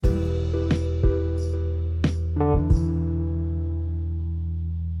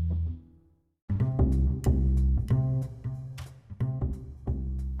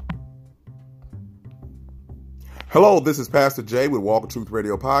Hello, this is Pastor Jay with Walk in Truth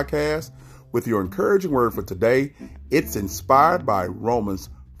Radio Podcast with your encouraging word for today. It's inspired by Romans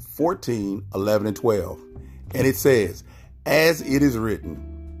 14, 11, and 12. And it says, as it is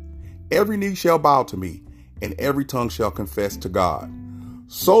written, every knee shall bow to me, and every tongue shall confess to God.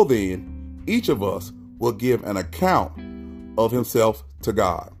 So then, each of us will give an account of himself to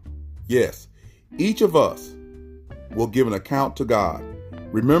God. Yes, each of us will give an account to God.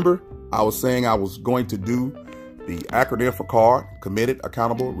 Remember, I was saying I was going to do the acronym for CARD: committed,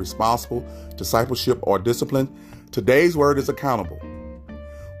 accountable, responsible, discipleship, or discipline. Today's word is accountable.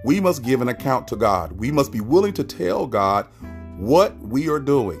 We must give an account to God. We must be willing to tell God what we are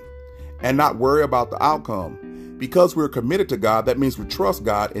doing and not worry about the outcome. Because we're committed to God, that means we trust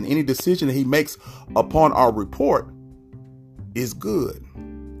God, and any decision that he makes upon our report is good.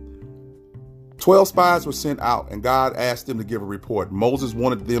 12 spies were sent out, and God asked them to give a report. Moses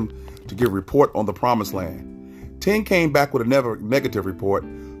wanted them to give a report on the promised land. 10 came back with a negative report.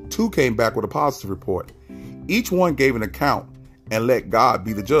 2 came back with a positive report. Each one gave an account and let God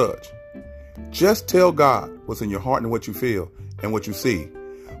be the judge. Just tell God what's in your heart and what you feel and what you see.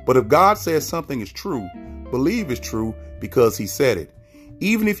 But if God says something is true, believe it's true because he said it.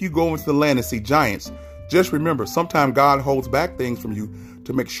 Even if you go into the land and see giants, just remember, sometimes God holds back things from you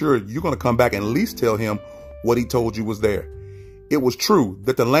to make sure you're going to come back and at least tell him what he told you was there. It was true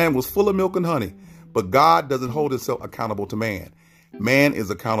that the land was full of milk and honey, but God doesn't hold himself accountable to man. Man is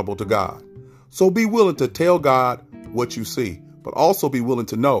accountable to God. So be willing to tell God what you see, but also be willing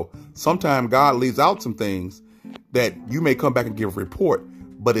to know sometimes God leaves out some things that you may come back and give a report,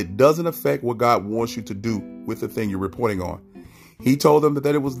 but it doesn't affect what God wants you to do with the thing you're reporting on. He told them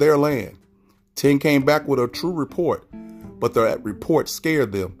that it was their land. 10 came back with a true report, but that report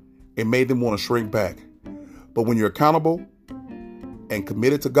scared them and made them want to shrink back. But when you're accountable and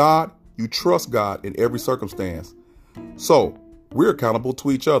committed to God, you trust God in every circumstance. So we're accountable to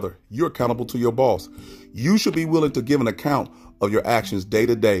each other. You're accountable to your boss. You should be willing to give an account of your actions day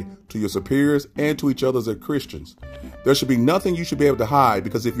to day to your superiors and to each other as Christians. There should be nothing you should be able to hide,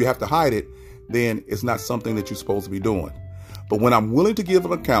 because if you have to hide it, then it's not something that you're supposed to be doing. But when I'm willing to give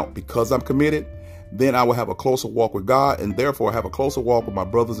an account because I'm committed, then I will have a closer walk with God, and therefore have a closer walk with my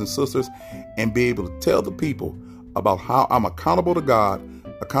brothers and sisters, and be able to tell the people about how I'm accountable to God,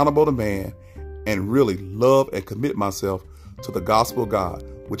 accountable to man, and really love and commit myself to the gospel of God,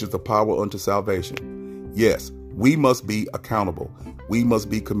 which is the power unto salvation. Yes, we must be accountable. We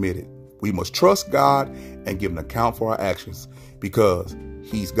must be committed. We must trust God and give an account for our actions, because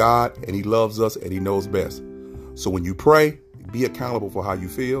he's God and he loves us and he knows best. So when you pray, be accountable for how you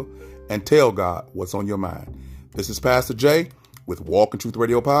feel and tell God what's on your mind. This is Pastor Jay with Walk in Truth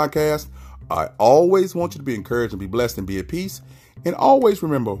Radio Podcast. I always want you to be encouraged and be blessed and be at peace. And always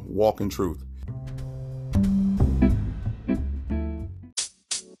remember, walk in truth.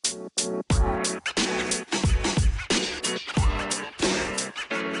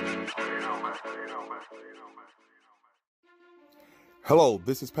 Hello,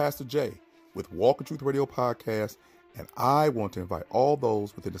 this is Pastor Jay with Walk in Truth Radio Podcast, and I want to invite all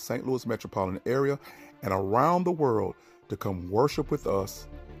those within the St. Louis metropolitan area and around the world to come worship with us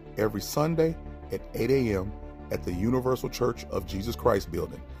every Sunday at 8 a.m. at the Universal Church of Jesus Christ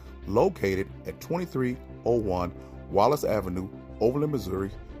building, located at 2301 Wallace Avenue, Overland,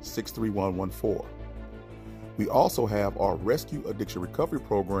 Missouri, 63114. We also have our Rescue Addiction Recovery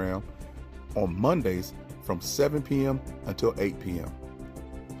Program on Mondays from 7 p.m. until 8 p.m.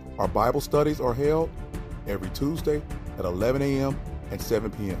 Our Bible studies are held every Tuesday at 11 a.m. and 7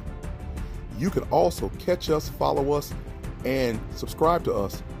 p.m. You can also catch us, follow us, and subscribe to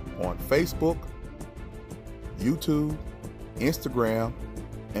us on Facebook, YouTube, Instagram,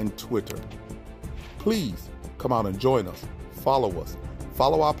 and Twitter. Please come out and join us. Follow us.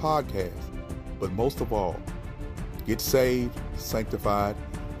 Follow our podcast. But most of all, get saved, sanctified,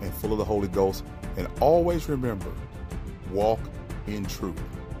 and full of the Holy Ghost. And always remember, walk in truth.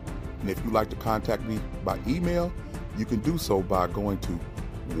 And if you'd like to contact me by email, you can do so by going to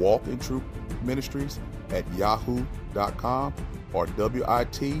walkintruthministries@yahoo.com or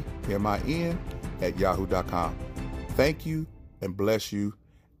WITMIN@yahoo.com. Thank you and bless you,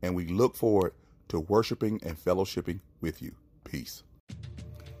 and we look forward to worshiping and fellowshipping with you. Peace.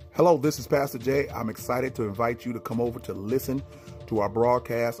 Hello, this is Pastor Jay. I'm excited to invite you to come over to listen to our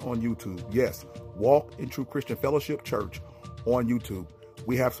broadcast on YouTube. Yes, Walk in True Christian Fellowship Church on YouTube.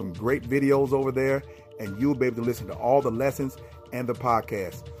 We have some great videos over there, and you'll be able to listen to all the lessons and the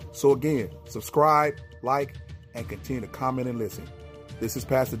podcast. So again, subscribe, like, and continue to comment and listen. This is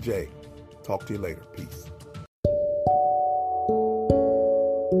Pastor Jay. Talk to you later. Peace.